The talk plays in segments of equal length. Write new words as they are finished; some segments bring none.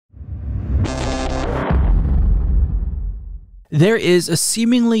There is a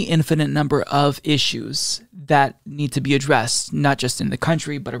seemingly infinite number of issues that need to be addressed, not just in the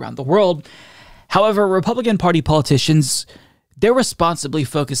country, but around the world. However, Republican Party politicians, they're responsibly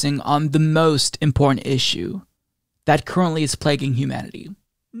focusing on the most important issue that currently is plaguing humanity.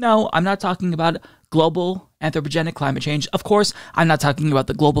 No, I'm not talking about global anthropogenic climate change. Of course, I'm not talking about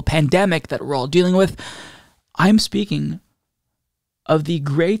the global pandemic that we're all dealing with. I'm speaking of the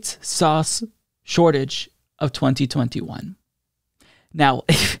great sauce shortage of 2021. Now,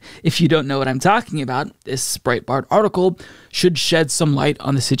 if you don't know what I'm talking about, this Breitbart article should shed some light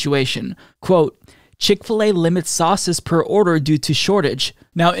on the situation. Quote, Chick-fil-A limits sauces per order due to shortage.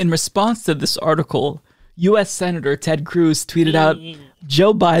 Now, in response to this article, U.S. Senator Ted Cruz tweeted out,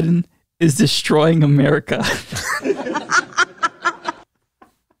 Joe Biden is destroying America.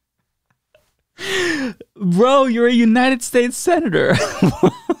 Bro, you're a United States Senator.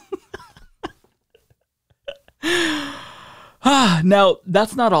 Now,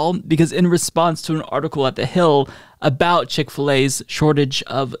 that's not all, because in response to an article at The Hill about Chick-fil-A's shortage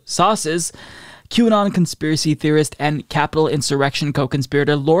of sauces, QAnon conspiracy theorist and Capitol insurrection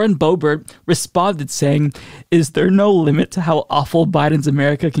co-conspirator Lauren Boebert responded saying, is there no limit to how awful Biden's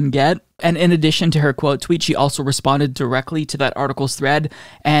America can get? And in addition to her quote tweet, she also responded directly to that article's thread,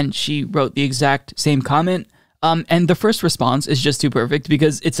 and she wrote the exact same comment. And the first response is just too perfect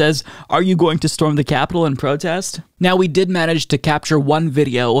because it says, are you going to storm the Capitol and protest? Now, we did manage to capture one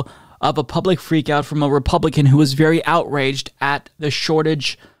video of a public freakout from a Republican who was very outraged at the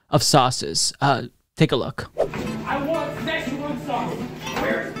shortage of sauces. Take a look. I want Szechuan sauce.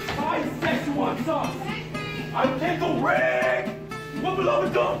 Where's my Szechuan sauce? I can't go Rick. What below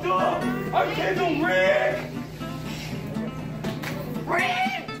the dum dum? I can't go Rick. Rick.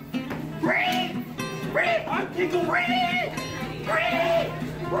 I can't go Rick.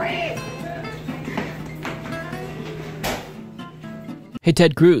 Hey,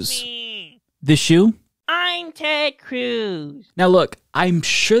 Ted Cruz. This shoe? I'm Ted Cruz. Now look, I'm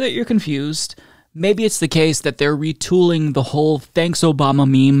sure that you're confused. Maybe it's the case that they're retooling the whole thanks Obama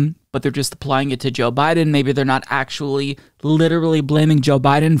meme, but they're just applying it to Joe Biden. Maybe they're not actually literally blaming Joe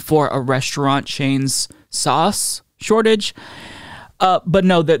Biden for a restaurant chain's sauce shortage. But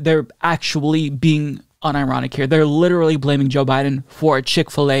no, that they're actually being unironic here. They're literally blaming Joe Biden for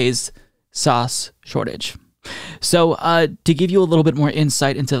Chick-fil-A's sauce shortage. So to give you a little bit more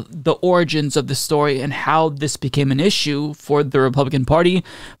insight into the origins of the story and how this became an issue for the Republican Party,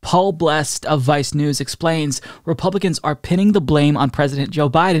 Paul Blest of Vice News explains Republicans are pinning the blame on President Joe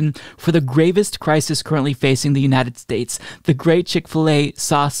Biden for the gravest crisis currently facing the United States, the great Chick-fil-A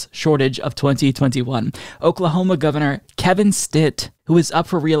sauce shortage of 2021. Oklahoma Governor Kevin Stitt, who is up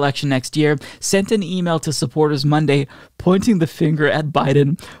for re-election next year, sent an email to supporters Monday pointing the finger at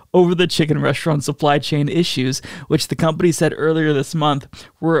Biden over the chicken restaurant supply chain issues, which the company said earlier this month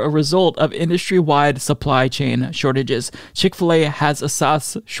were a result of industry-wide supply chain shortages. Chick-fil-A has a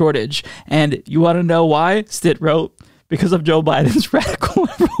sauce shortage, and you want to know why? Stitt wrote, because of Joe Biden's radical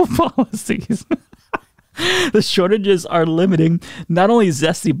liberal policies. The shortages are limiting not only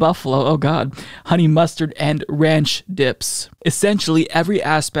zesty buffalo, oh god, honey mustard and ranch dips. Essentially, every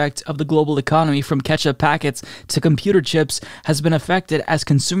aspect of the global economy, from ketchup packets to computer chips, has been affected as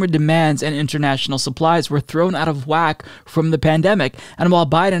consumer demands and international supplies were thrown out of whack from the pandemic. And while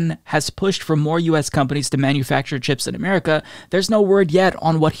Biden has pushed for more U.S. companies to manufacture chips in America, there's no word yet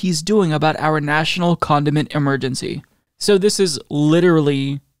on what he's doing about our national condiment emergency. So this is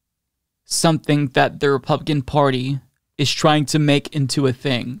literally something that the Republican Party is trying to make into a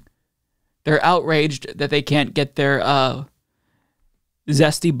thing. They're outraged that they can't get their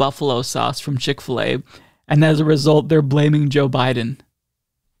zesty buffalo sauce from Chick-fil-A, and as a result, they're blaming Joe Biden.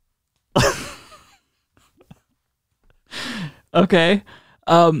 Okay.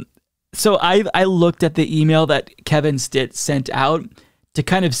 So I looked at the email that Kevin Stitt sent out to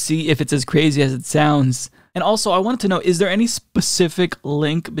kind of see if it's as crazy as it sounds. And also, I wanted to know, is there any specific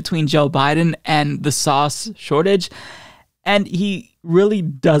link between Joe Biden and the sauce shortage? And he really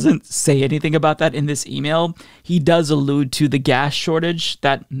doesn't say anything about that in this email. He does allude to the gas shortage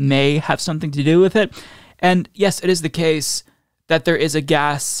that may have something to do with it. And yes, it is the case that there is a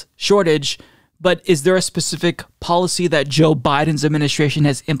gas shortage, but is there a specific policy that Joe Biden's administration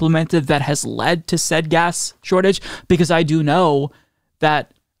has implemented that has led to said gas shortage? Because I do know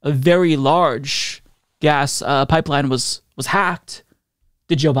that a very large gas pipeline was hacked.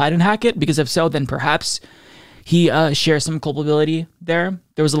 Did Joe Biden hack it? Because if so, then perhaps he shares some culpability there.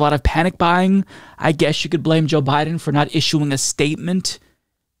 There was a lot of panic buying. I guess you could blame Joe Biden for not issuing a statement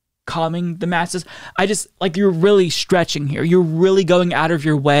calming the masses. You're really stretching here. You're really going out of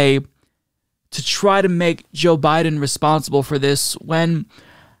your way to try to make Joe Biden responsible for this when,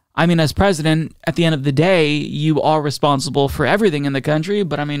 I mean, as president, at the end of the day, you are responsible for everything in the country.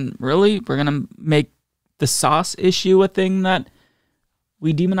 But I mean, really, we're going to make the sauce issue a thing that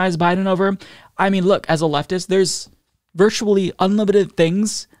we demonize Biden over? I mean, look, as a leftist, there's virtually unlimited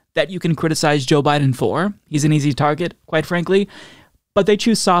things that you can criticize Joe Biden for. He's an easy target, quite frankly. But they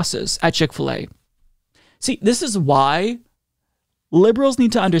choose sauces at Chick-fil-A. See, this is why liberals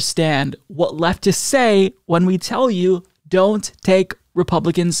need to understand what leftists say when we tell you don't take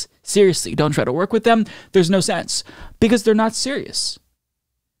Republicans seriously. Don't try to work with them. There's no sense because they're not serious.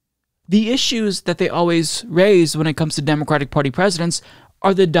 The issues that they always raise when it comes to Democratic Party presidents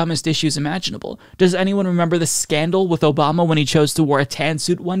are the dumbest issues imaginable. Does anyone remember the scandal with Obama when he chose to wear a tan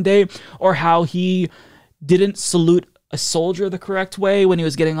suit one day, or how he didn't salute a soldier the correct way when he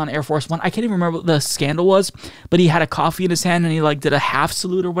was getting on Air Force One? I can't even remember what the scandal was, but he had a coffee in his hand and he did a half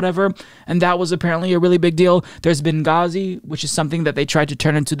salute or whatever, and that was apparently a really big deal. There's Benghazi, which is something that they tried to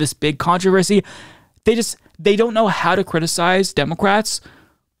turn into this big controversy. They don't know how to criticize Democrats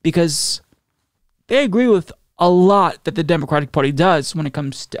because they agree with a lot that the Democratic Party does when it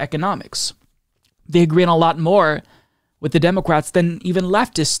comes to economics. They agree on a lot more with the Democrats than even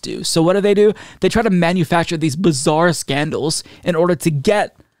leftists do. So what do? They try to manufacture these bizarre scandals in order to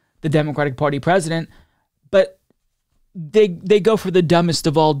get the Democratic Party president, but they go for the dumbest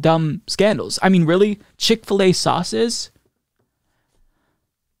of all dumb scandals. I mean, really? Chick-fil-A sauces?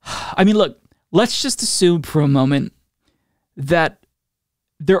 I mean, look, let's just assume for a moment that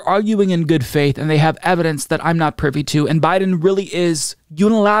they're arguing in good faith and they have evidence that I'm not privy to, and Biden really is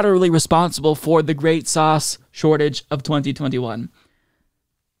unilaterally responsible for the great sauce shortage of 2021.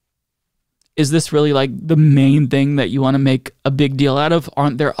 Is this really the main thing that you want to make a big deal out of?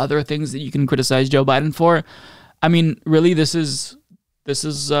 Aren't there other things that you can criticize Joe Biden for? I mean, really, this is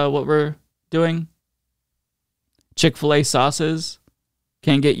what we're doing? Chick-fil-A sauces?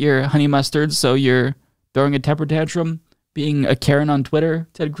 Can't get your honey mustard, so you're throwing a temper tantrum? Being a Karen on Twitter,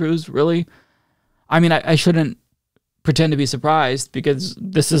 Ted Cruz, really? I mean, I shouldn't pretend to be surprised because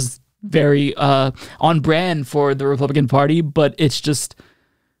this is very on brand for the Republican Party, but it's just,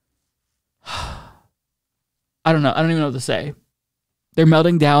 I don't know. I don't even know what to say. They're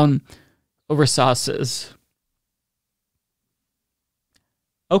melting down over sauces.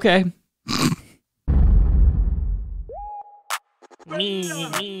 Okay. Me.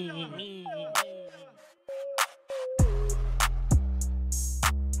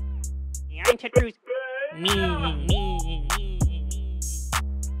 I'm Ted Cruz. Me.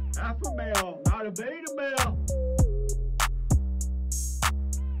 Alpha male, not a beta male.